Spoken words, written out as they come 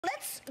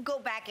Let's go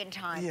back in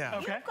time. Yeah.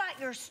 You got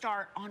your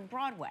start on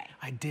Broadway.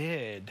 I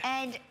did.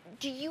 And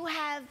do you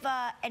have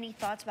any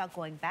thoughts about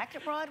going back to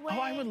Broadway? Oh,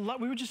 I would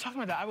love, we were just talking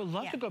about that. I would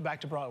love to go back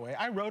to Broadway.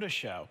 I wrote a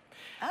show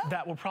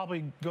that will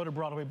probably go to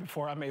Broadway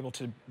before I'm able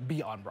to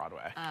be on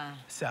Broadway.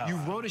 You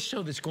wrote a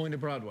show that's going to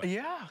Broadway?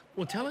 Yeah.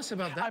 Well, tell us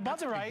about that. I bought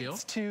the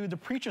rights to The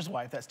Preacher's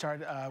Wife that starred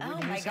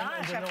Whitney Houston. Oh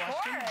my gosh, of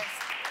course.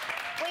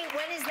 Wait,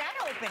 when is that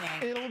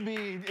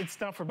opening? It's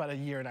not for about a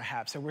year and a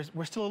half, so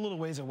we're still a little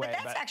ways away.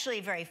 But that's actually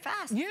very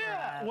fast.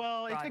 Yeah,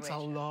 well, Broadway. it takes a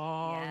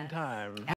long time.